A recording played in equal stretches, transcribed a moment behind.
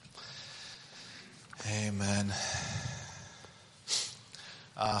Amen.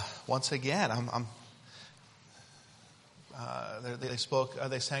 Once again,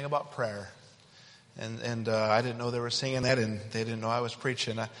 they sang about prayer, and I didn't know they were singing that, and they didn't know I was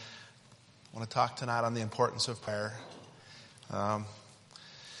preaching. I want to talk tonight on the importance of prayer.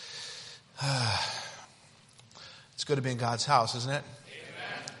 It's good to be in God's house, isn't it?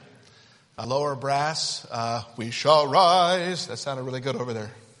 Amen. A lower brass, we shall rise. That sounded really good over there.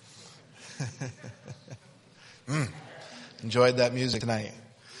 Enjoyed that music tonight.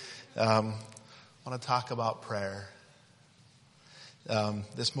 I want to talk about prayer.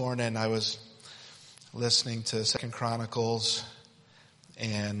 This morning I was listening to 2 Chronicles,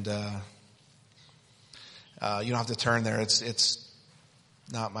 and you don't have to turn there. It's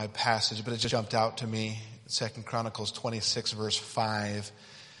not my passage, but it just jumped out to me. 2 Chronicles 26 verse 5.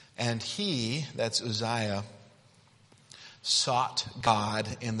 And he, that's Uzziah, sought God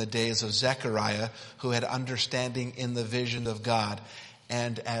in the days of Zechariah, who had understanding in the vision of God.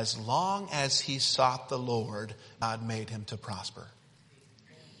 And as long as he sought the Lord, God made him to prosper.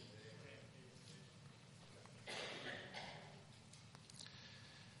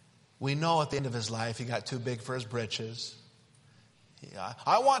 We know at the end of his life, he got too big for his britches.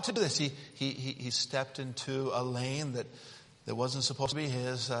 I want to do this. He stepped into a lane that wasn't supposed to be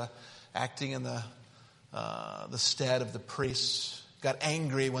his, acting in the stead of the priests. Got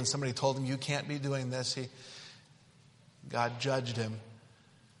angry when somebody told him, you can't be doing this. God judged him.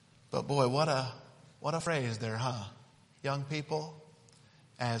 But boy, what a phrase there, huh? Young people,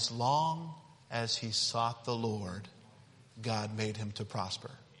 as long as he sought the Lord, God made him to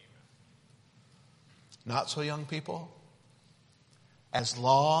prosper. Not so young people. As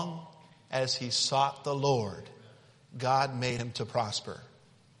long as he sought the Lord, God made him to prosper.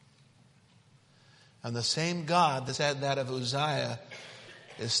 And the same God that said that of Uzziah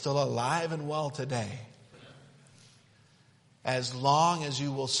is still alive and well today. As long as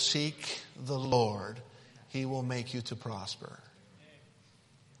you will seek the Lord, he will make you to prosper.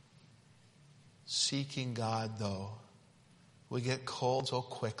 Seeking God, though, we get cold so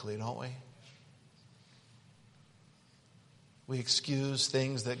quickly, don't we? We excuse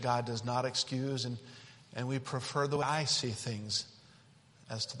things that God does not excuse, and we prefer the way I see things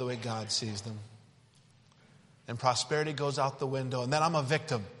as to the way God sees them. And prosperity goes out the window, and then I'm a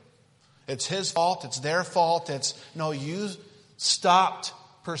victim. It's his fault, it's their fault, no, you stopped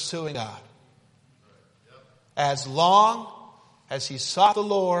pursuing God. As long as he sought the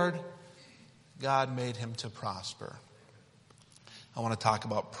Lord, God made him to prosper. I want to talk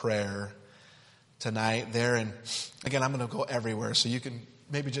about prayer tonight there, and again, I'm going to go everywhere, so you can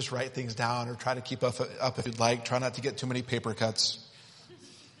maybe just write things down or try to keep up if you'd like. Try not to get too many paper cuts.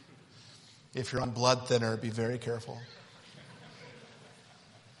 If you're on blood thinner, be very careful.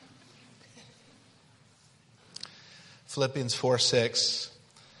 Philippians 4:6.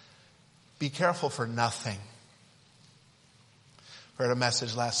 Be careful for nothing. We heard a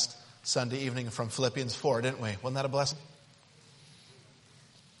message last Sunday evening from Philippians 4, didn't we? Wasn't that a blessing?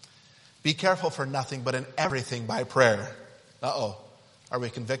 Be careful for nothing, but in everything by prayer. Are we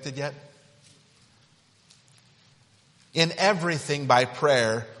convicted yet? In everything by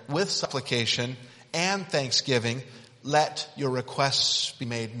prayer, with supplication and thanksgiving, let your requests be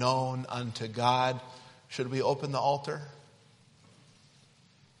made known unto God. Should we open the altar?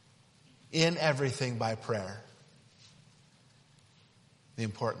 In everything by prayer. The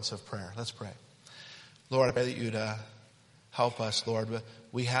importance of prayer. Let's pray. Lord, I pray that you'd help us, Lord.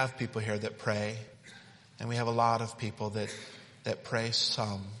 We have people here that pray, and we have a lot of people that pray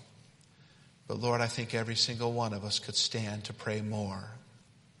some. But Lord, I think every single one of us could stand to pray more.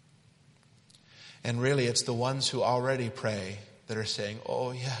 And really, it's the ones who already pray that are saying,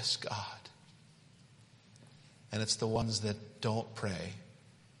 oh yes, God. And it's the ones that don't pray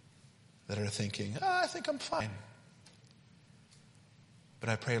that are thinking, I think I'm fine. But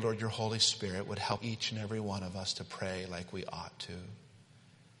I pray, Lord, your Holy Spirit would help each and every one of us to pray like we ought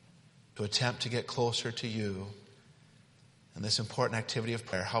to attempt to get closer to you. And this important activity of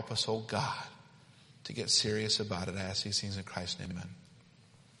prayer, help us, oh God, to get serious about it. I ask these things in Christ's name, amen.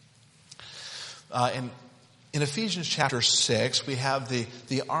 In Ephesians chapter 6, we have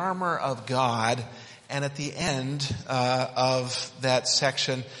the armor of God. And at the end of that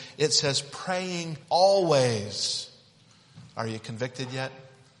section, it says, praying always. Are you convicted yet?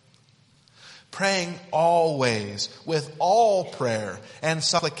 Praying always with all prayer and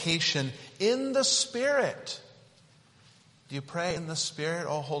supplication in the Spirit. Do you pray in the Spirit?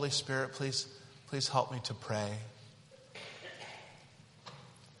 Oh, Holy Spirit, please help me to pray.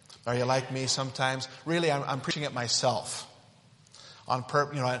 Are you like me sometimes? Really, I'm preaching it myself. on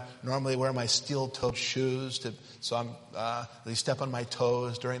purpose. I normally wear my steel-toed shoes so they step on my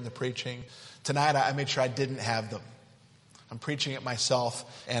toes during the preaching. Tonight I made sure I didn't have them. I'm preaching it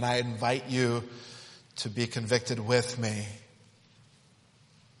myself, and I invite you to be convicted with me.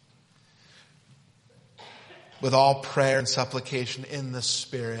 With all prayer and supplication in the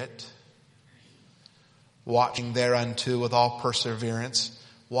Spirit, watching thereunto with all perseverance,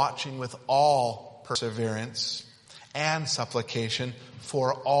 watching with all perseverance and supplication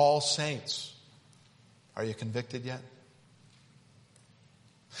for all saints. Are you convicted yet?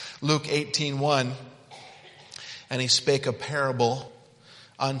 Luke 18:1, and he spake a parable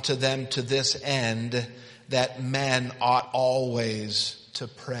unto them to this end, that men ought always to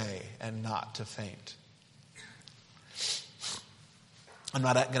pray and not to faint. I'm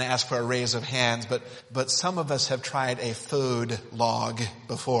not going to ask for a raise of hands, but some of us have tried a food log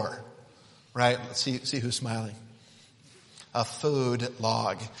before, right? Let's see who's smiling. A food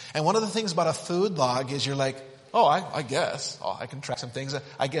log. And one of the things about a food log is you're like, I guess. I can track some things.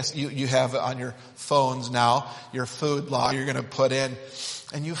 I guess you have on your phones now, your food log you're going to put in.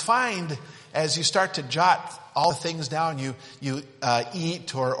 And you find as you start to jot all the things down you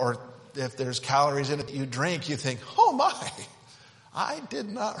eat or if there's calories in it that you drink, you think, oh my, I did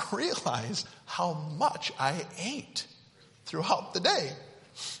not realize how much I ate throughout the day.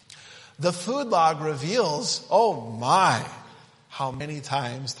 The food log reveals, oh my, how many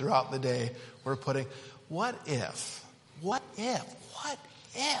times throughout the day we're putting, what if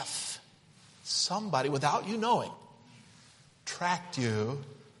somebody, without you knowing, tracked you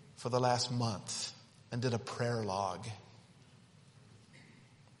for the last month and did a prayer log?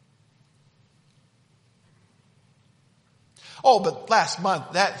 Oh, but last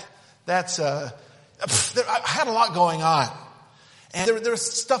month, I had a lot going on. And there was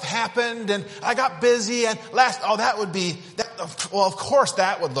stuff happened and I got busy and of course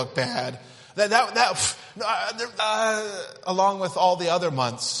that would look bad. Along with all the other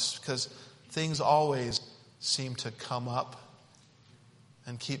months, because things always seem to come up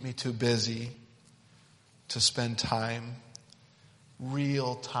and keep me too busy to spend time,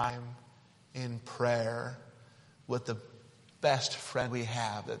 real time in prayer with the best friend we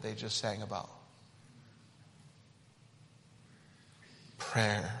have that they just sang about.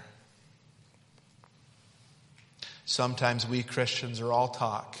 Prayer. Sometimes we Christians are all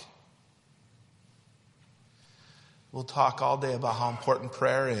talk. We'll talk all day about how important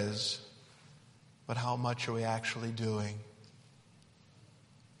prayer is, but how much are we actually doing?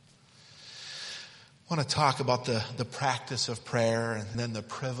 I want to talk about the practice of prayer, and then the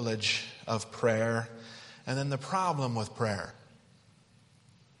privilege of prayer, and then the problem with prayer.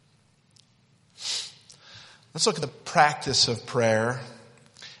 Let's look at the practice of prayer.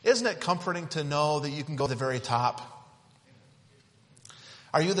 Isn't it comforting to know that you can go to the very top?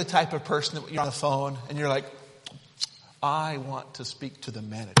 Are you the type of person that you're on the phone and you're like, I want to speak to the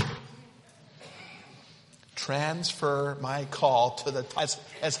manager. Transfer my call to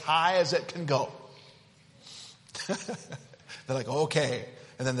as high as it can go. They're like, okay.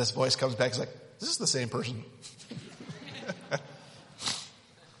 And then this voice comes back. It's like, this is the same person.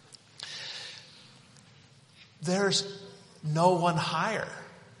 There's no one higher.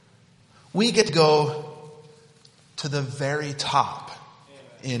 We get to go to the very top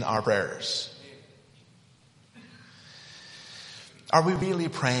in our prayers. Are we really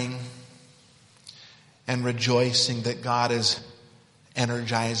praying and rejoicing that God is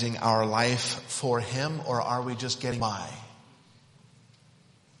energizing our life for Him, or are we just getting by?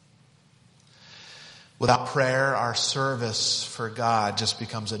 Without prayer, our service for God just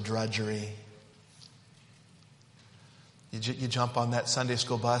becomes a drudgery. You jump on that Sunday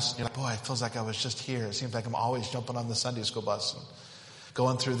school bus and you're like, boy, it feels like I was just here. It seems like I'm always jumping on the Sunday school bus and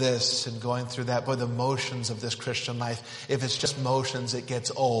going through this and going through that. Boy, the motions of this Christian life, if it's just motions, it gets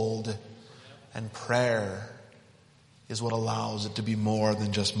old. And prayer is what allows it to be more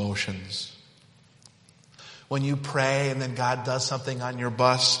than just motions. When you pray and then God does something on your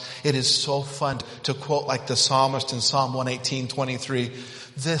bus, it is so fun to quote like the psalmist in Psalm 118:23.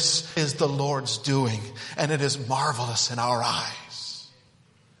 This is the Lord's doing, and it is marvelous in our eyes.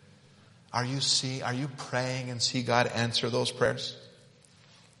 Are you praying and see God answer those prayers?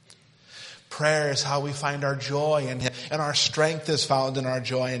 Prayer is how we find our joy in Him, and our strength is found in our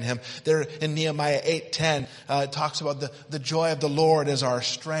joy in Him. There in Nehemiah 8:10, it talks about the joy of the Lord is our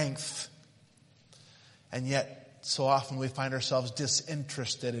strength. And yet, so often we find ourselves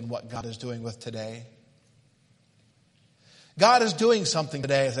disinterested in what God is doing with today. God is doing something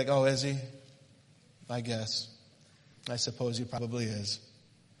today. It's like, oh, is He? I guess. I suppose He probably is.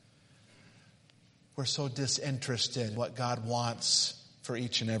 We're so disinterested in what God wants for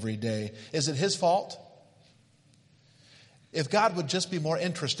each and every day. Is it his fault? If God would just be more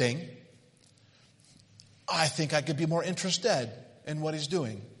interesting, I think I could be more interested in what he's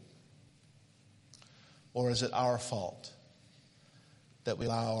doing. Or is it our fault that we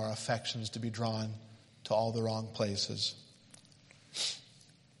allow our affections to be drawn to all the wrong places?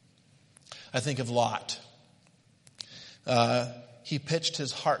 I think of Lot. He pitched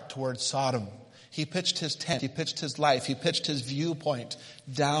his heart towards Sodom. He pitched his tent. He pitched his life. He pitched his viewpoint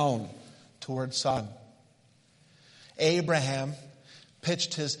down towards Sodom. Abraham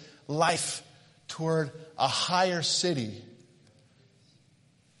pitched his life toward a higher city.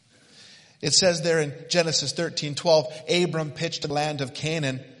 It says there in Genesis 13:12, Abram pitched the land of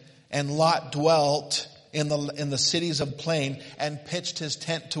Canaan, and Lot dwelt in the cities of plain and pitched his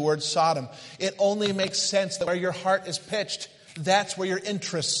tent towards Sodom. It only makes sense that where your heart is pitched, that's where your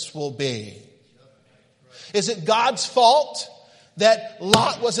interests will be. Is it God's fault that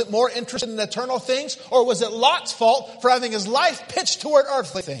Lot wasn't more interested in eternal things? Or was it Lot's fault for having his life pitched toward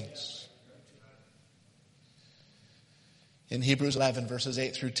earthly things? In Hebrews 11, verses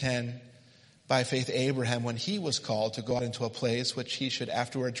 8 through 10, by faith Abraham, when he was called to go out into a place which he should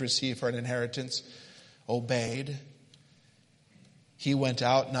afterwards receive for an inheritance, obeyed. He went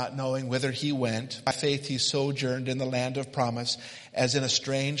out not knowing whither he went. By faith he sojourned in the land of promise, as in a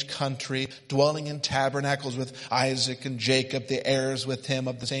strange country, dwelling in tabernacles with Isaac and Jacob, the heirs with him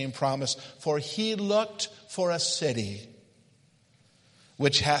of the same promise. For he looked for a city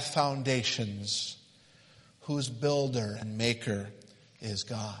which hath foundations, whose builder and maker is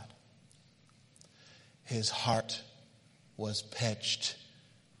God. His heart was pitched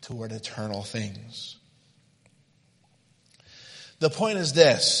toward eternal things. The point is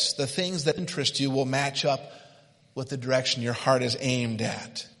this: the things that interest you will match up with the direction your heart is aimed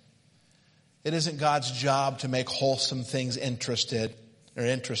at. It isn't God's job to make wholesome things interesting.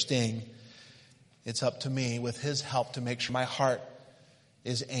 It's up to me, with his help, to make sure my heart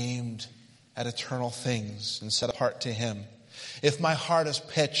is aimed at eternal things and set apart to him. If my heart is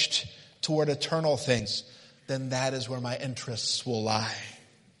pitched toward eternal things, then that is where my interests will lie.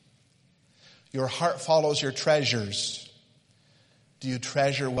 Your heart follows your treasures. Do you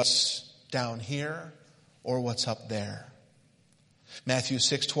treasure what's down here or what's up there? Matthew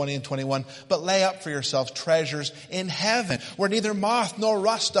 6:20 and 21. But lay up for yourselves treasures in heaven, where neither moth nor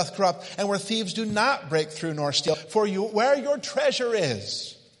rust doth corrupt, and where thieves do not break through nor steal. For you, where your treasure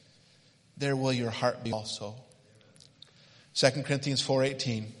is, there will your heart be also. 2 Corinthians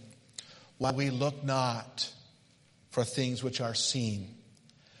 4:18. While we look not for things which are seen,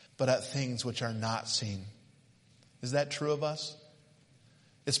 but at things which are not seen. Is that true of us?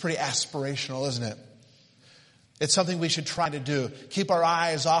 It's pretty aspirational, isn't it? It's something we should try to do. Keep our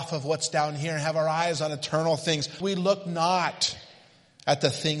eyes off of what's down here and have our eyes on eternal things. We look not at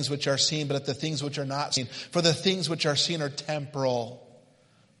the things which are seen, but at the things which are not seen. For the things which are seen are temporal,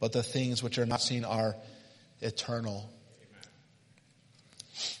 but the things which are not seen are eternal.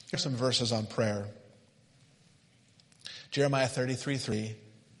 Here's some verses on prayer. Jeremiah 33:3.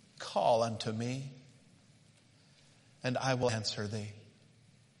 Call unto me, and I will answer thee.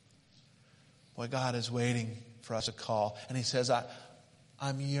 Boy, God is waiting for us to call. And he says,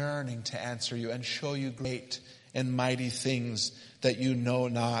 I'm yearning to answer you and show you great and mighty things that you know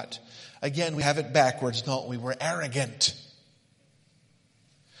not. Again, we have it backwards, don't we? We're arrogant.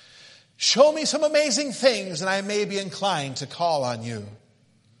 Show me some amazing things and I may be inclined to call on you.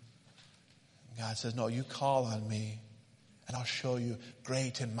 God says, no, you call on me and I'll show you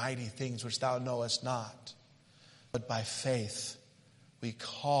great and mighty things which thou knowest not. But by faith, we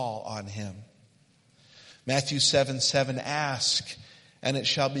call on him. Matthew 7:7, ask, and it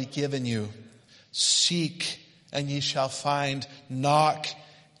shall be given you. Seek, and ye shall find. Knock,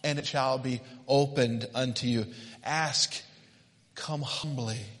 and it shall be opened unto you. Ask, come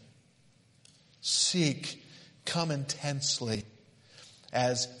humbly. Seek, come intensely.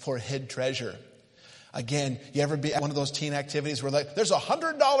 As for hid treasure. Again, you ever be at one of those teen activities where there's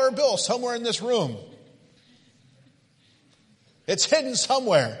 $100 bill somewhere in this room. It's hidden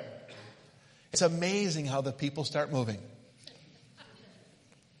somewhere. It's amazing how the people start moving.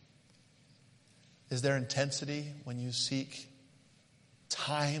 Is there intensity when you seek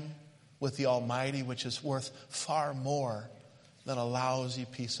time with the Almighty, which is worth far more than a lousy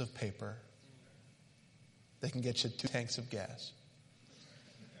piece of paper that can get you 2 tanks of gas?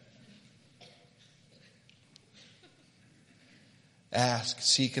 Ask,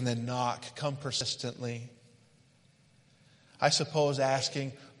 seek, and then knock. Come persistently. I suppose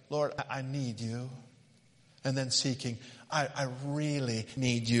asking, Lord, I need you. And then seeking, I really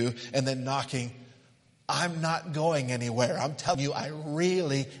need you. And then knocking, I'm not going anywhere. I'm telling you, I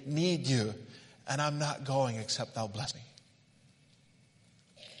really need you. And I'm not going except thou bless me.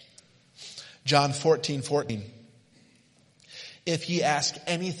 John 14:14. If ye ask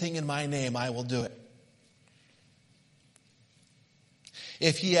anything in my name, I will do it.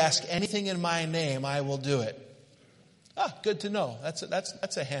 If ye ask anything in my name, I will do it. Good to know.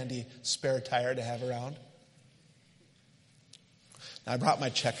 That's a handy spare tire to have around. I brought my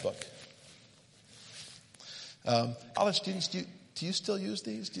checkbook. College students, do you still use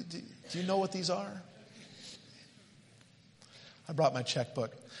these? Do you know what these are? I brought my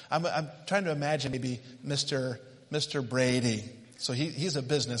checkbook. I'm trying to imagine maybe Mr. Brady. So he's a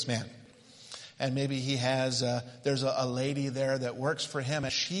businessman. And maybe he has, there's a lady there that works for him.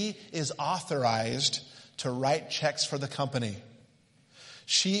 And she is authorized to write checks for the company.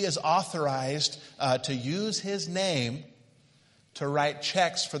 She is authorized to use his name to write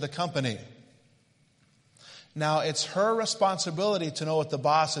checks for the company. Now, it's her responsibility to know what the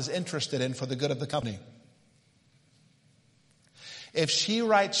boss is interested in for the good of the company. If she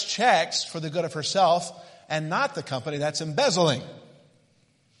writes checks for the good of herself and not the company, that's embezzling.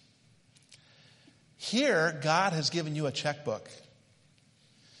 Here, God has given you a checkbook.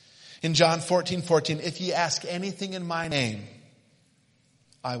 In John 14:14, if ye ask anything in my name,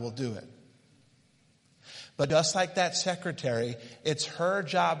 I will do it. But just like that secretary, it's her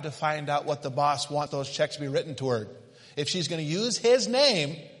job to find out what the boss wants those checks to be written toward. If she's going to use his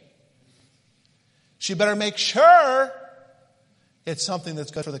name, she better make sure it's something that's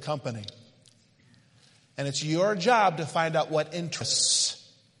good for the company. And it's your job to find out what interests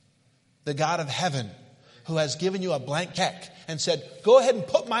the God of heaven, who has given you a blank check and said, go ahead and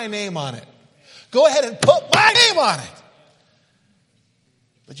put my name on it. Go ahead and put my name on it.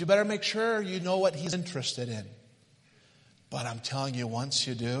 But you better make sure you know what he's interested in. But I'm telling you, once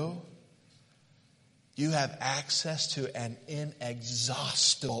you do, you have access to an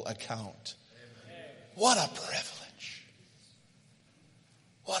inexhaustible account. What a privilege.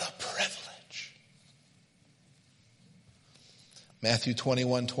 What a privilege. Matthew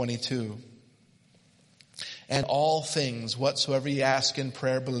 21:22. And all things whatsoever ye ask in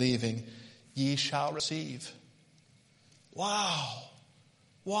prayer believing, ye shall receive. Wow.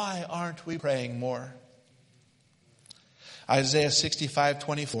 Why aren't we praying more? Isaiah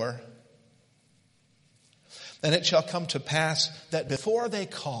 65:24. And it shall come to pass that before they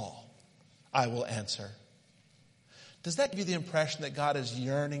call, I will answer. Does that give you the impression that God is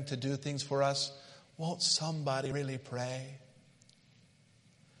yearning to do things for us? Won't somebody really pray?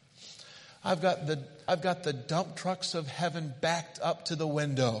 I've got the dump trucks of heaven backed up to the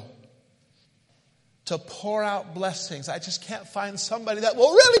window to pour out blessings. I just can't find somebody that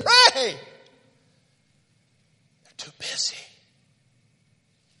will really pray. They're too busy.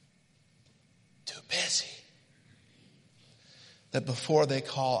 Too busy. That before they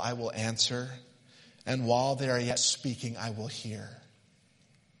call, I will answer. And while they are yet speaking, I will hear.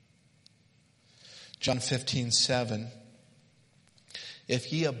 John 15:7.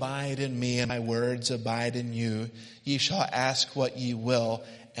 If ye abide in me and my words abide in you, ye shall ask what ye will,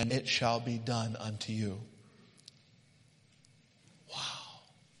 and it shall be done unto you. Wow.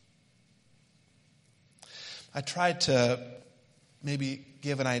 I tried to maybe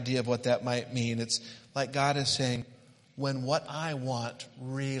give an idea of what that might mean. It's like God is saying, when what I want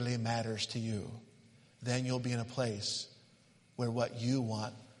really matters to you, then you'll be in a place where what you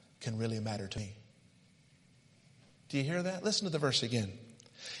want can really matter to me. Do you hear that? Listen to the verse again.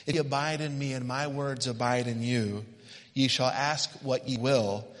 If ye abide in me and my words abide in you, ye shall ask what ye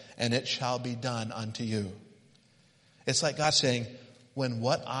will, and it shall be done unto you. It's like God saying, when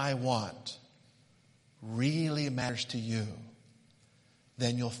what I want really matters to you,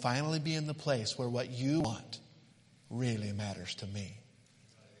 then you'll finally be in the place where what you want really matters to me.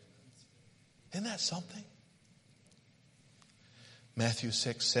 Isn't that something? Matthew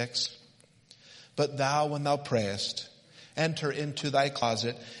 6:6. But thou, when thou prayest, enter into thy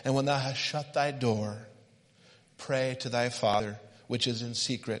closet, and when thou hast shut thy door, pray to thy Father which is in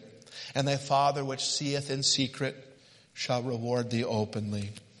secret, and thy Father which seeth in secret shall reward thee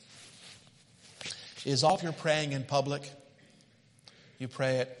openly. Is all of your praying in public? You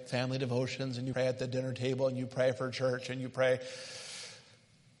pray at family devotions, and you pray at the dinner table, and you pray for church, and you pray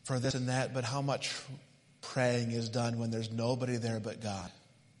for this and that, but how much praying is done when there's nobody there but God?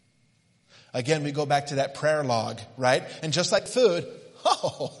 Again, we go back to that prayer log, right? And just like food,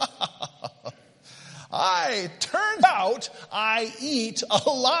 turned out I eat a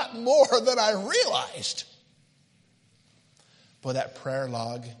lot more than I realized. Boy, that prayer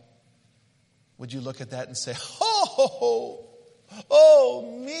log, would you look at that and say, oh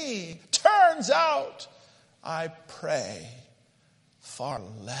me, turns out I pray far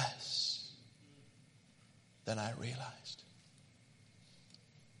less than I realized.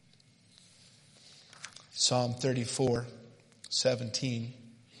 Psalm 34:17.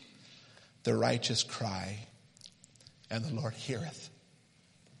 The righteous cry, and the Lord heareth. Isn't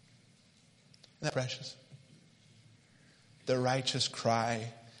that precious? The righteous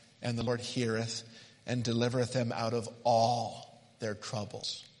cry, and the Lord heareth, and delivereth them out of all their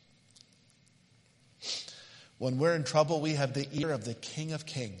troubles. When we're in trouble, we have the ear of the King of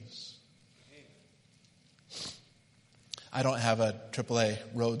Kings. I don't have a AAA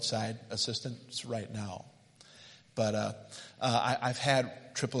roadside assistance right now. But I've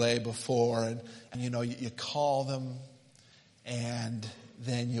had AAA before, and you call them, and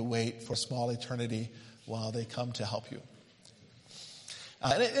then you wait for a small eternity while they come to help you.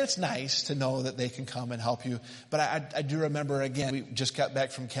 And it's nice to know that they can come and help you. But I do remember, again, we just got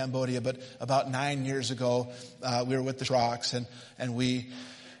back from Cambodia, but about 9 years ago, we were with the Shrocks, and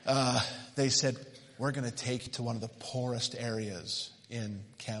they said, we're going to take you to one of the poorest areas in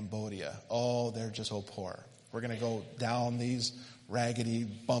Cambodia. Oh, they're just so poor. We're going to go down these raggedy,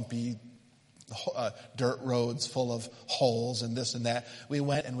 bumpy dirt roads full of holes and this and that. We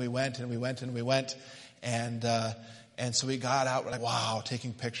went and we went and we went and we went. And so we got out, we're like, wow,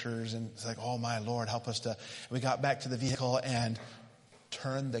 taking pictures. And it's like, oh, my Lord, help us to. We got back to the vehicle and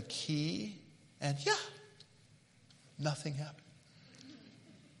turned the key. And nothing happened.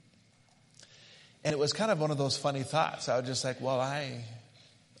 And it was kind of one of those funny thoughts. I was just like, well, I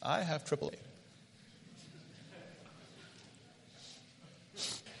have AAA.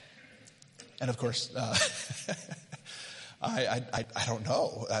 And of course, I don't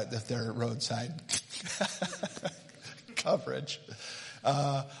know if they're roadside coverage.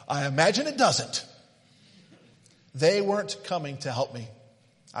 I imagine it doesn't. They weren't coming to help me.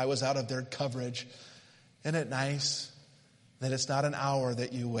 I was out of their coverage. Isn't it nice that it's not an hour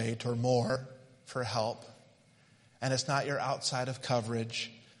that you wait or more for help? And it's not you're outside of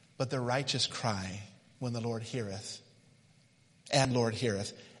coverage, but the righteous cry when the Lord heareth. And Lord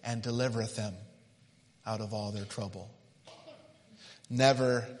heareth. And delivereth them out of all their trouble.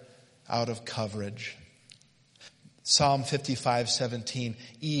 Never out of coverage. Psalm 55:17.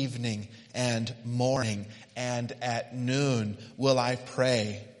 Evening and morning and at noon will I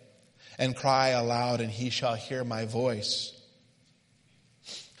pray and cry aloud, and he shall hear my voice.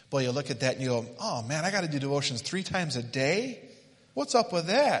 Boy, you look at that and you go, oh man, I got to do devotions 3 times a day? What's up with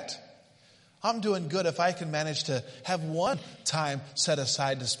that? I'm doing good if I can manage to have one time set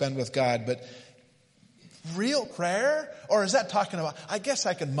aside to spend with God. But real prayer? Or is that talking about, I guess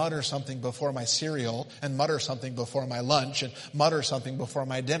I can mutter something before my cereal and mutter something before my lunch and mutter something before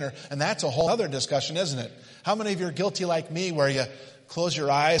my dinner. And that's a whole other discussion, isn't it? How many of you are guilty like me where you close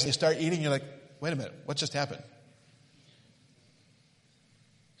your eyes and you start eating and you're like, wait a minute, what just happened?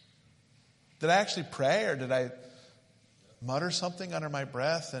 Did I actually pray, or did I mutter something under my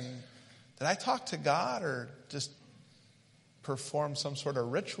breath? And did I talk to God, or just perform some sort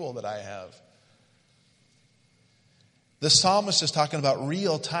of ritual that I have? The psalmist is talking about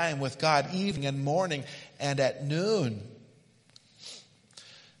real time with God, evening and morning and at noon.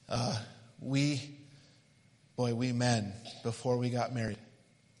 We men, before we got married,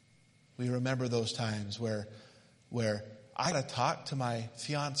 we remember those times where I got to talk to my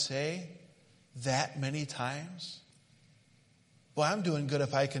fiancée that many times. Boy, I'm doing good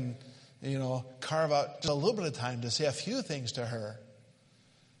if I can, carve out just a little bit of time to say a few things to her.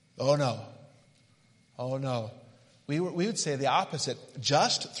 Oh no. We would say the opposite.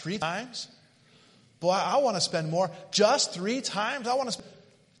 Just 3 times? Boy, I want to spend more. Just 3 times? I want to spend.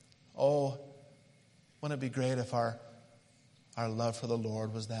 Oh, wouldn't it be great if our love for the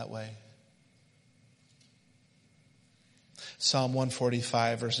Lord was that way? Psalm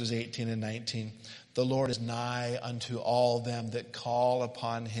 145, verses 18 and 19. The Lord is nigh unto all them that call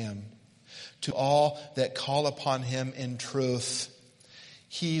upon him. To all that call upon him in truth,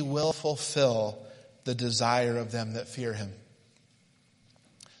 he will fulfill the desire of them that fear him.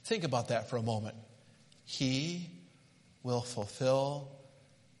 Think about that for a moment. He will fulfill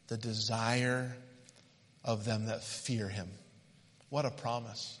the desire of them that fear him. What a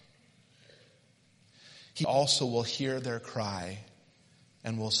promise. He also will hear their cry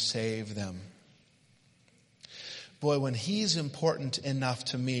and will save them. Boy, when he's important enough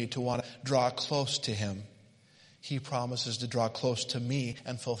to me to want to draw close to him, he promises to draw close to me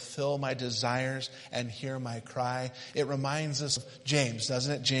and fulfill my desires and hear my cry. It reminds us of James,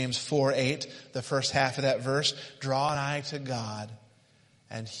 doesn't it? James 4:8, the first half of that verse. Draw nigh to God,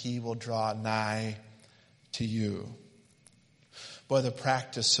 and he will draw nigh to you. Boy, the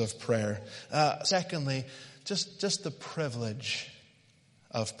practice of prayer. Secondly, just the privilege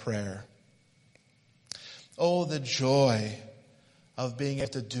of prayer. Oh, the joy of being able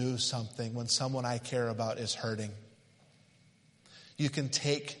to do something when someone I care about is hurting. You can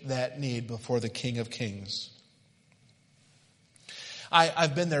take that need before the King of Kings.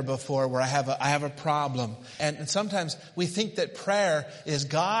 I've been there before where I have a problem. And sometimes we think that prayer is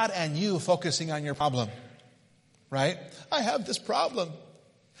God and you focusing on your problem. Right? I have this problem.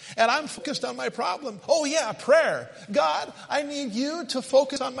 And I'm focused on my problem. Oh yeah, prayer. God, I need you to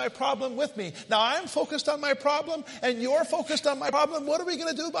focus on my problem with me. Now I'm focused on my problem and you're focused on my problem. What are we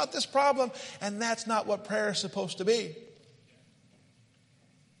going to do about this problem? And that's not what prayer is supposed to be.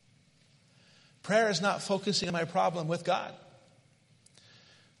 Prayer is not focusing on my problem with God.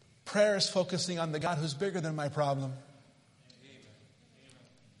 Prayer is focusing on the God who's bigger than my problem.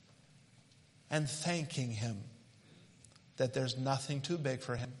 And thanking Him that there's nothing too big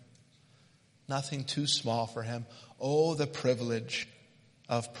for Him. Nothing too small for Him. Oh, the privilege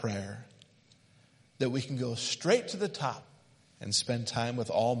of prayer. That we can go straight to the top and spend time with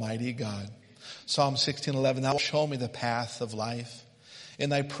Almighty God. Psalm 16:11, Thou wilt show me the path of life. In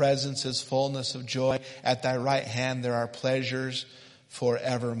Thy presence is fullness of joy. At Thy right hand there are pleasures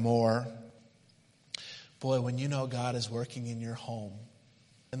forevermore. Boy, when you know God is working in your home,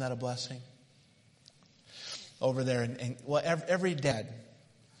 isn't that a blessing? Over there, every dad,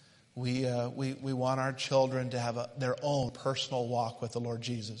 we want our children to have their own personal walk with the Lord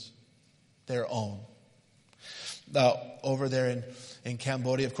Jesus. Their own. Over there in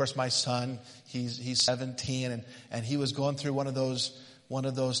Cambodia, of course, my son, he's 17, and he was going through one of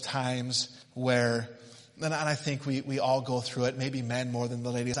those times where, and I think we all go through it, maybe men more than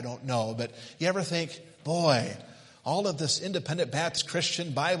the ladies, I don't know, but you ever think, boy, all of this independent Baptist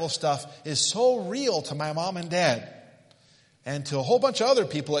Christian Bible stuff is so real to my mom and dad and to a whole bunch of other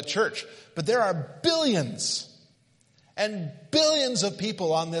people at church, but there are billions and billions of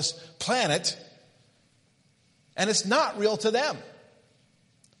people on this planet, and it's not real to them.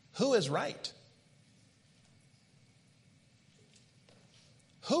 Who is right?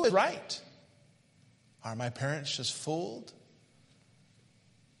 Who is right? Are my parents just fooled?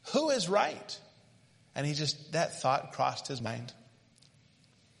 Who is right? And that thought crossed his mind.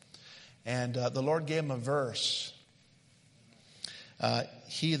 And the Lord gave him a verse.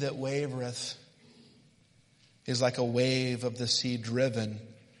 He that wavereth is like a wave of the sea driven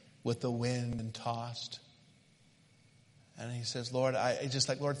with the wind and tossed. And he says, Lord,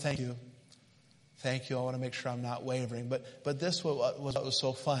 Lord, thank you. Thank you. I want to make sure I'm not wavering. But this was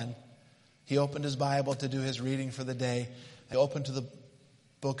so fun. He opened his Bible to do his reading for the day. He opened to the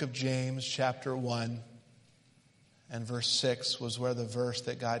book of James, chapter 1. And verse 6 was where the verse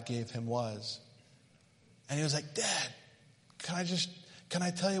that God gave him was. And he was like, Dad, can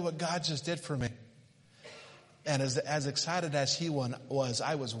I tell you what God just did for me? And as excited as he was,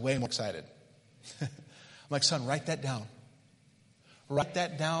 I was way more excited. I'm like, son, write that down. Write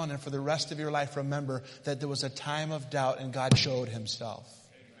that down, and for the rest of your life, remember that there was a time of doubt and God showed Himself.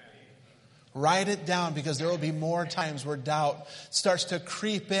 Write it down, because there will be more times where doubt starts to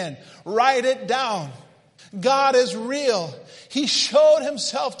creep in. Write it down. God is real. He showed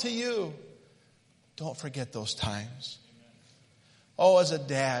Himself to you. Don't forget those times. Oh, as a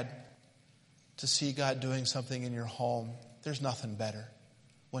dad, to see God doing something in your home, there's nothing better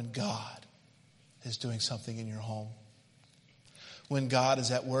when God is doing something in your home. When God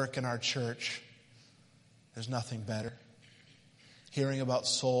is at work in our church, there's nothing better. Hearing about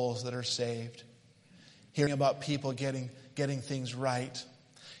souls that are saved. Hearing about people getting things right.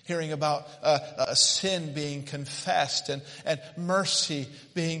 Hearing about sin being confessed and mercy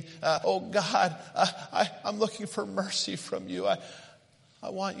being, oh God, I'm looking for mercy from you. I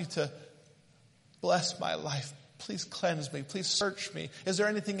want you to bless my life. Please cleanse me. Please search me. Is there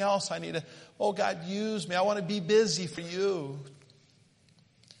anything else I need to, oh God, use me. I want to be busy for you.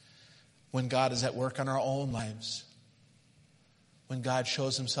 When God is at work on our own lives. When God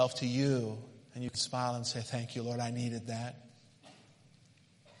shows Himself to you and you can smile and say, thank you, Lord, I needed that.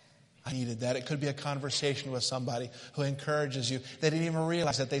 I needed that. It could be a conversation with somebody who encourages you. They didn't even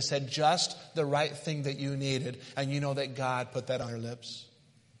realize that they said just the right thing that you needed, and you know that God put that on your lips.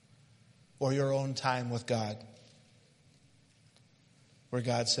 Or your own time with God. Where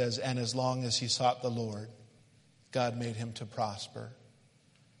God says, and as long as he sought the Lord, God made him to prosper.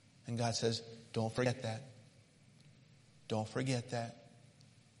 And God says, don't forget that. Don't forget that.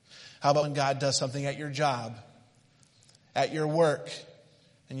 How about when God does something at your job, at your work,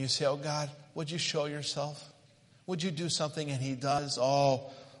 and you say, oh God, would you show yourself? Would you do something? And he does.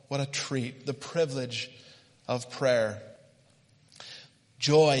 Oh, what a treat. The privilege of prayer.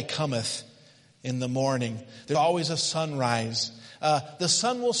 Joy cometh in the morning. There's always a sunrise. The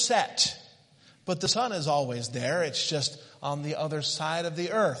sun will set, but the sun is always there. It's just on the other side of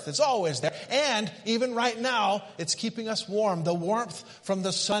the earth. It's always there. And even right now, it's keeping us warm. The warmth from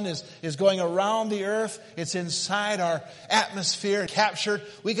the sun is going around the earth. It's inside our atmosphere, captured.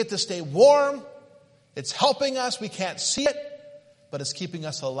 We get to stay warm. It's helping us. We can't see it, but it's keeping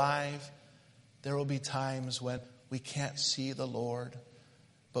us alive. There will be times when we can't see the Lord,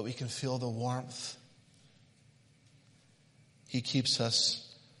 but we can feel the warmth. He keeps us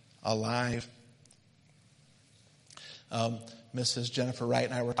alive. Mrs. Jennifer Wright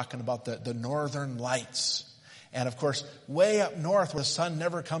and I were talking about the northern lights. And of course, way up north where the sun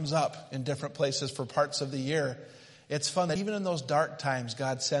never comes up in different places for parts of the year, it's fun that even in those dark times,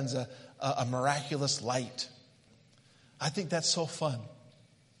 God sends a miraculous light. I think that's so fun.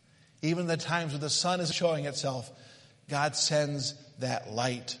 Even the times when the sun is showing itself, God sends that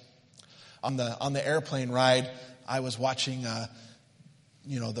light. On the airplane ride, I was watching,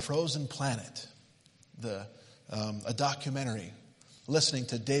 The Frozen Planet, a documentary, listening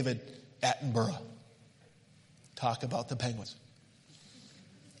to David Attenborough talk about the penguins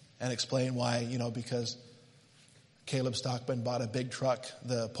and explain why, because Caleb Stockman bought a big truck,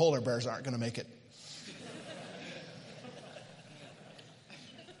 the polar bears aren't going to make it.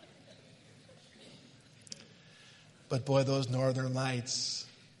 But boy, those northern lights,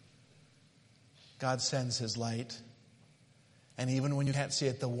 God sends his light. And even when you can't see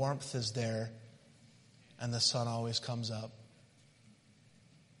it, the warmth is there. And the sun always comes up.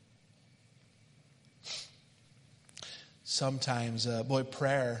 Sometimes,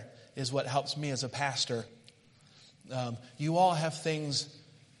 prayer is what helps me as a pastor. You all have things,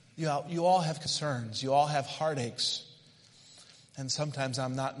 you all have concerns. You all have heartaches. And sometimes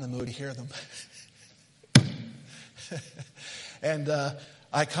I'm not in the mood to hear them. And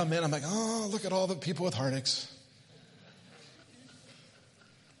I come in, I'm like, oh, look at all the people with heartaches.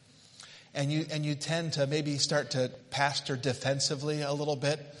 And you tend to maybe start to pastor defensively a little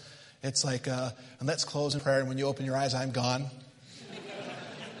bit. It's like, and let's close in prayer, and when you open your eyes, I'm gone.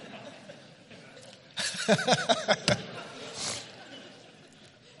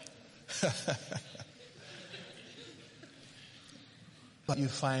 But you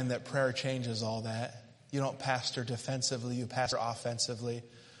find that prayer changes all that. You don't pastor defensively, you pastor offensively.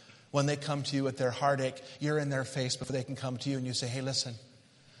 When they come to you with their heartache, you're in their face before they can come to you, and you say, hey, listen,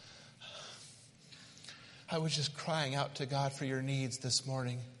 I was just crying out to God for your needs this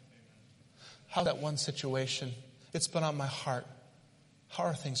morning. How's that one situation? It's been on my heart. How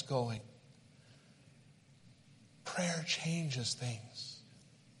are things going? Prayer changes things.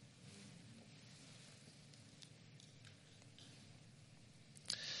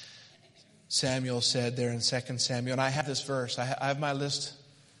 Samuel said there in 2 Samuel, and I have this verse. I have my list.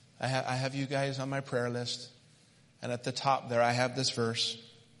 I have you guys on my prayer list. And at the top there, I have this verse.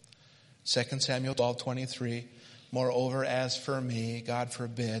 2 Samuel 12:23. Moreover, as for me, God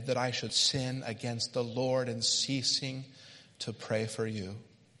forbid that I should sin against the Lord in ceasing to pray for you.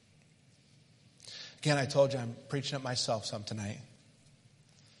 Again, I told you I'm preaching it myself some tonight.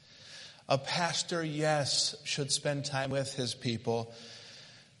 A pastor, yes, should spend time with his people,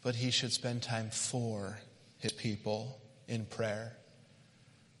 but he should spend time for his people in prayer.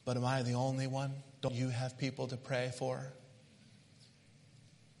 But am I the only one? Don't you have people to pray for?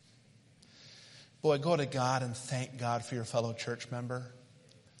 Boy, go to God and thank God for your fellow church member,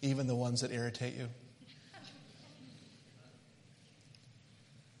 even the ones that irritate you.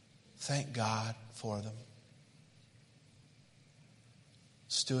 Thank God for them.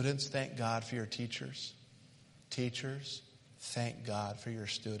 Students, thank God for your teachers. Teachers, thank God for your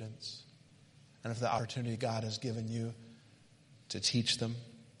students and for the opportunity God has given you to teach them.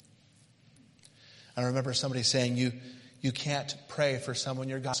 I remember somebody saying, you can't pray for someone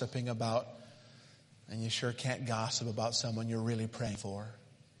you're gossiping about, and you sure can't gossip about someone you're really praying for.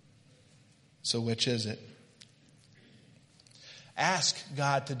 So which is it? Ask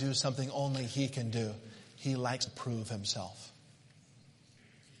God to do something only He can do. He likes to prove Himself.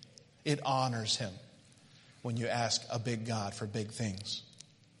 It honors Him when you ask a big God for big things.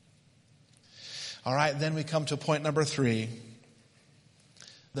 All right, then we come to point number 3.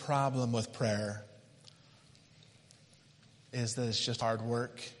 The problem with prayer is that it's just hard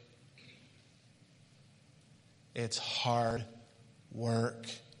work. It's hard work.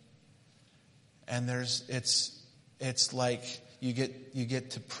 And it's like you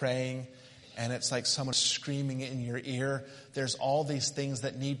get to praying, and it's like someone screaming in your ear. There's all these things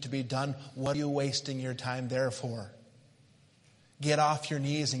that need to be done. What are you wasting your time there for? Get off your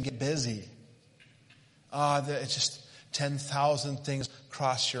knees and get busy. It's just 10,000 things.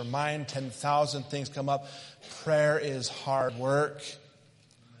 cross your mind. 10,000 things come up. Prayer is hard work.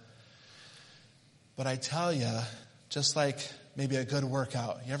 But I tell you, just like maybe a good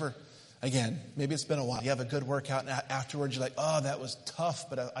workout. You ever, again, maybe it's been a while. You have a good workout and afterwards you're like, oh, that was tough,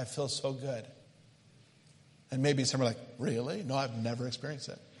 but I feel so good. And maybe some are like, really? No, I've never experienced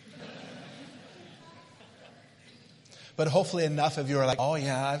it. But hopefully enough of you are like, oh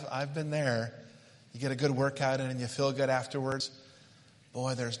yeah, I've been there. You get a good workout in and you feel good afterwards.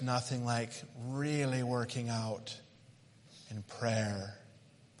 Boy, there's nothing like really working out in prayer.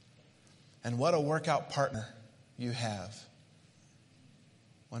 And what a workout partner you have.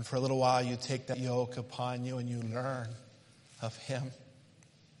 When for a little while you take that yoke upon you and you learn of Him.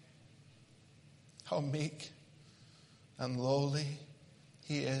 How meek and lowly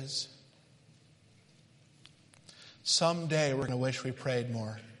He is. Someday we're going to wish we prayed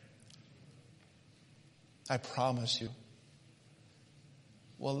more. I promise you.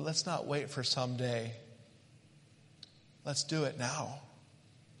 Well, let's not wait for someday. Let's do it now.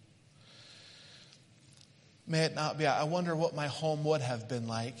 May it not be. I wonder what my home would have been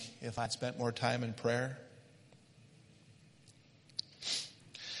like if I'd spent more time in prayer.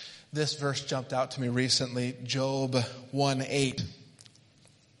 This verse jumped out to me recently, Job 1:8.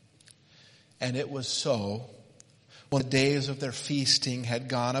 And it was so, when the days of their feasting had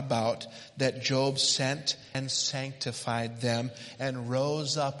gone about, that Job sent and sanctified them and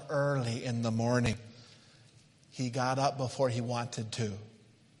rose up early in the morning. He got up before he wanted to.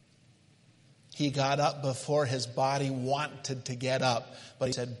 He got up before his body wanted to get up. But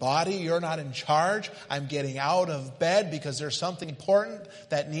he said, body, you're not in charge. I'm getting out of bed because there's something important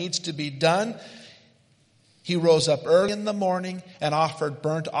that needs to be done. He rose up early in the morning and offered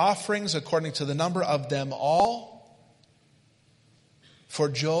burnt offerings according to the number of them all. For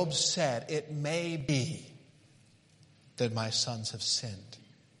Job said, it may be that my sons have sinned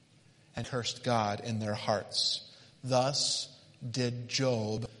and cursed God in their hearts. Thus did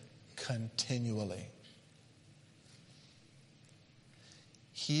Job continually.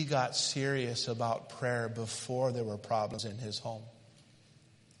 He got serious about prayer before there were problems in his home.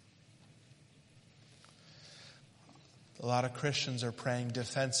 A lot of Christians are praying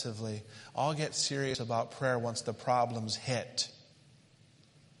defensively. I'll get serious about prayer once the problems hit.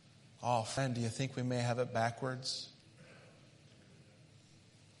 Oh, friend, do you think we may have it backwards?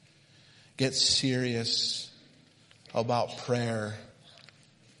 Get serious about prayer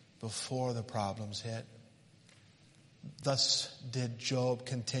before the problems hit. Thus did Job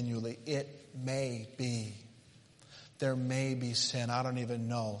continually. It may be. There may be sin. I don't even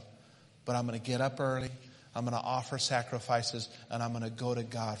know. But I'm going to get up early. I'm going to offer sacrifices. And I'm going to go to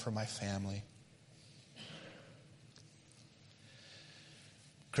God for my family.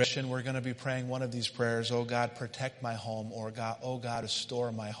 Christian, we're going to be praying one of these prayers. Oh God, protect my home. Or God, oh God,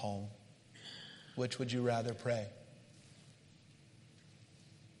 restore my home. Which would you rather pray?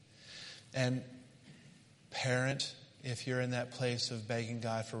 And parent, if you're in that place of begging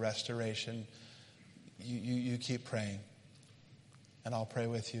God for restoration, you keep praying. And I'll pray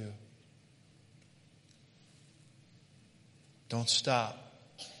with you. Don't stop.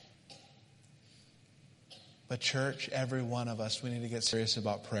 But church, every one of us, we need to get serious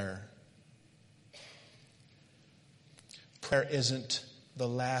about prayer. Prayer isn't the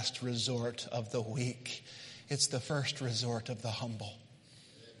last resort of the weak. It's the first resort of the humble.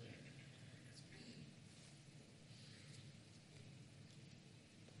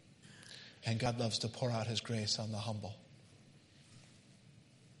 And God loves to pour out His grace on the humble.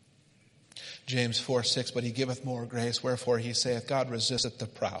 James 4:6, but He giveth more grace, wherefore He saith, God resisteth the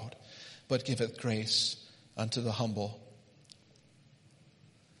proud, but giveth grace unto the humble.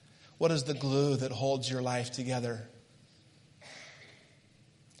 What is the glue that holds your life together?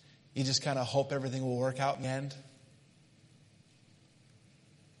 You just kind of hope everything will work out in the end?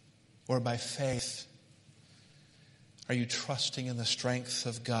 Or by faith, are you trusting in the strength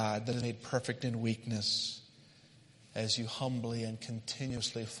of God that is made perfect in weakness as you humbly and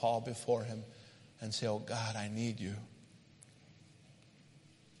continuously fall before Him and say, oh God, I need you.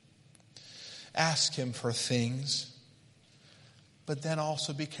 Ask Him for things, but then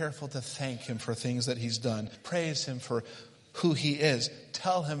also be careful to thank Him for things that He's done. Praise Him for who He is.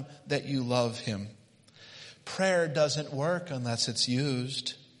 Tell Him that you love Him. Prayer doesn't work unless it's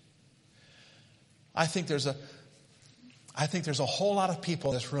used. I think there's a whole lot of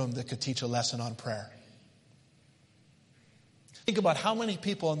people in this room that could teach a lesson on prayer. Think about how many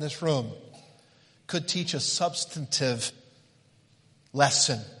people in this room could teach a substantive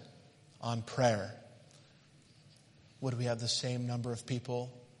lesson on prayer. Would we have the same number of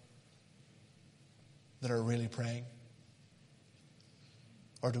people that are really praying?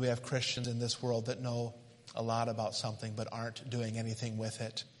 Or do we have Christians in this world that know a lot about something but aren't doing anything with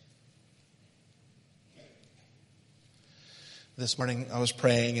it? This morning I was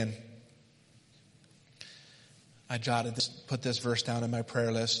praying and I put this verse down in my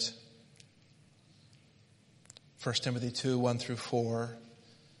prayer list. 1 Timothy 2, 1 through 4.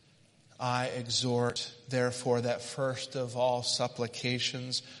 I exhort, therefore, that first of all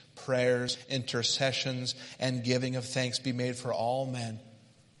supplications, prayers, intercessions, and giving of thanks be made for all men.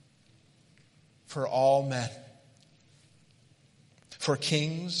 For all men. For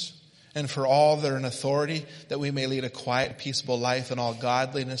kings and for all that are in authority, that we may lead a quiet, peaceable life in all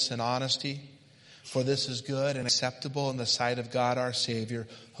godliness and honesty. For this is good and acceptable in the sight of God our Savior,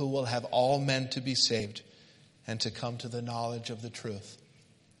 who will have all men to be saved and to come to the knowledge of the truth.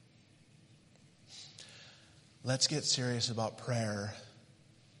 Let's get serious about prayer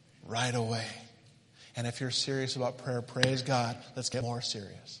right away. And if you're serious about prayer, praise God, let's get more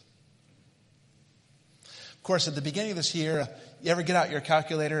serious. Of course, at the beginning of this year, you ever get out your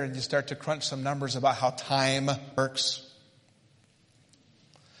calculator and you start to crunch some numbers about how time works?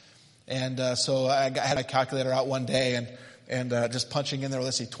 And so I had my calculator out one day and just punching in there,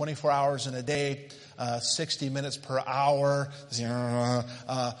 let's see, 24 hours in a day, 60 minutes per hour,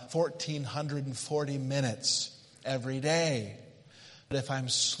 1,440 minutes every day. But if I'm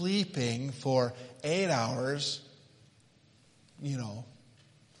sleeping for 8 hours, we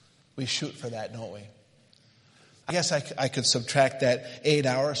shoot for that, don't we? I guess I could subtract that 8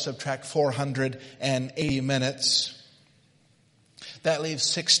 hours, subtract 480 minutes. That leaves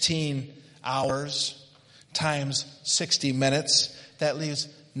 16 hours times 60 minutes. That leaves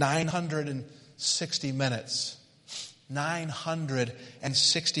 960 minutes.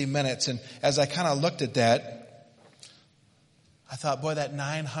 960 minutes. And as I kind of looked at that, I thought, boy, that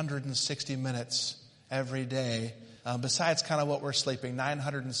 960 minutes every day, besides kind of what we're sleeping,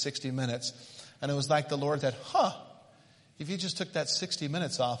 960 minutes. And it was like the Lord said, if you just took that 60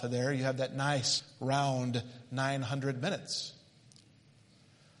 minutes off of there, you have that nice round 900 minutes.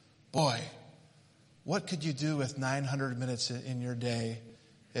 Boy, what could you do with 900 minutes in your day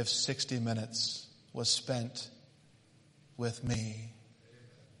if 60 minutes was spent with me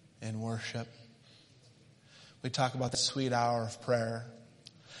in worship? We talk about the sweet hour of prayer.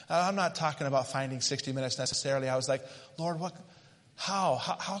 I'm not talking about finding 60 minutes necessarily. I was like, Lord,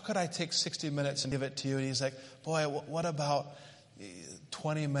 how could I take 60 minutes and give it to you? And he's like, boy, what about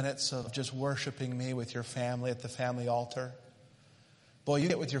 20 minutes of just worshiping me with your family at the family altar? Boy, you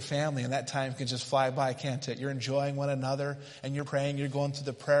get with your family and that time can just fly by, can't it? You're enjoying one another and you're praying, you're going through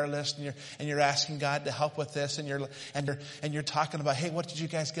the prayer list and you're asking God to help with this and you're talking about, hey, what did you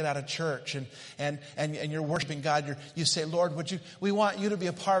guys get out of church? And you're worshiping God. You say, Lord, we want you to be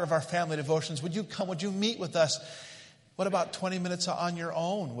a part of our family devotions. Would you come? Would you meet with us? What about 20 minutes on your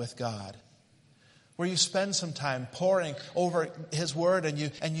own with God? Where you spend some time poring over His Word and you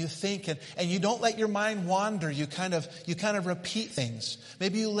think and you don't let your mind wander. You kind of repeat things.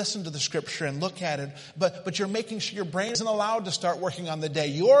 Maybe you listen to the Scripture and look at it, but you're making sure your brain isn't allowed to start working on the day.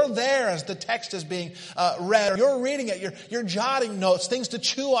 You're there as the text is being read, or you're reading it. You're jotting notes, things to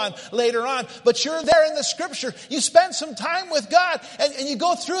chew on later on. But you're there in the Scripture. You spend some time with God and you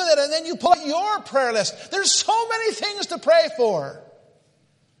go through that, and then you pull out your prayer list. There's so many things to pray for.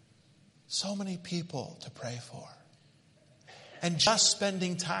 So many people to pray for. And just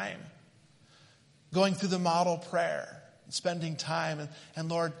spending time going through the model prayer, spending time, and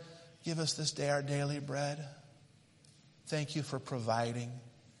Lord, give us this day our daily bread. Thank you for providing.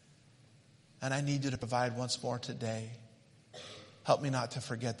 And I need you to provide once more today. Help me not to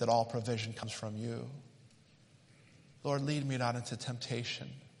forget that all provision comes from you. Lord, lead me not into temptation.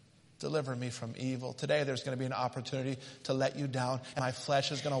 Deliver me from evil. Today there's going to be an opportunity to let you down, and my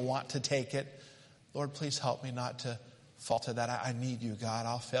flesh is going to want to take it. Lord, please help me not to fall to that. I need you, God.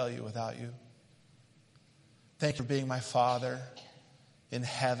 I'll fail you without you. Thank you for being my Father in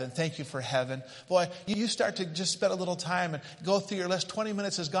heaven. Thank you for heaven. Boy, you start to just spend a little time and go through your list. 20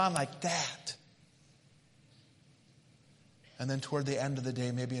 minutes is gone like that. And then toward the end of the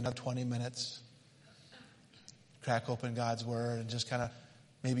day, maybe another 20 minutes. Crack open God's Word and just kind of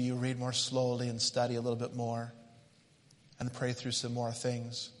maybe you read more slowly and study a little bit more and pray through some more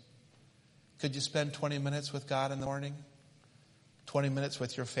things. Could you spend 20 minutes with God in the morning? 20 minutes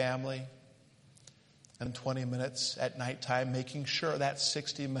with your family? And 20 minutes at nighttime, making sure that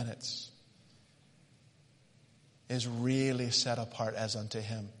 60 minutes is really set apart as unto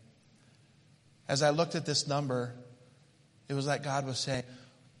Him. As I looked at this number, it was like God was saying,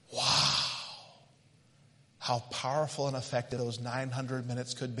 wow. How powerful and effective those 900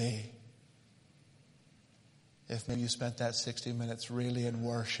 minutes could be if maybe you spent that 60 minutes really in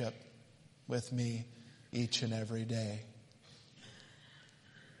worship with me each and every day.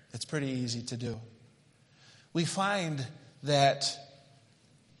 It's pretty easy to do. We find that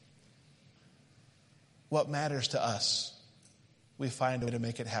what matters to us, we find a way to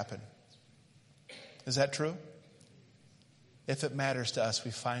make it happen. Is that true? If it matters to us,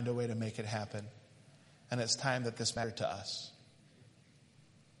 we find a way to make it happen. And it's time that this mattered to us.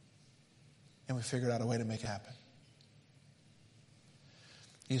 And we figured out a way to make it happen.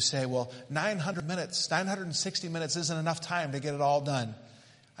 You say, well, 960 minutes isn't enough time to get it all done.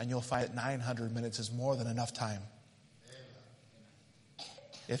 And you'll find that 900 minutes is more than enough time.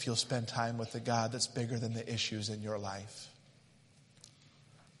 If you'll spend time with the God that's bigger than the issues in your life.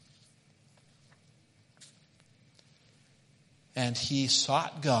 And he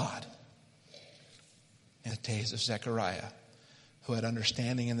sought God in the days of Zechariah, who had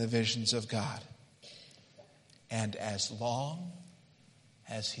understanding in the visions of God. And as long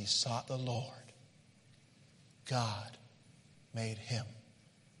as he sought the Lord, God made him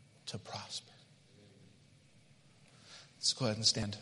to prosper. Let's go ahead and stand.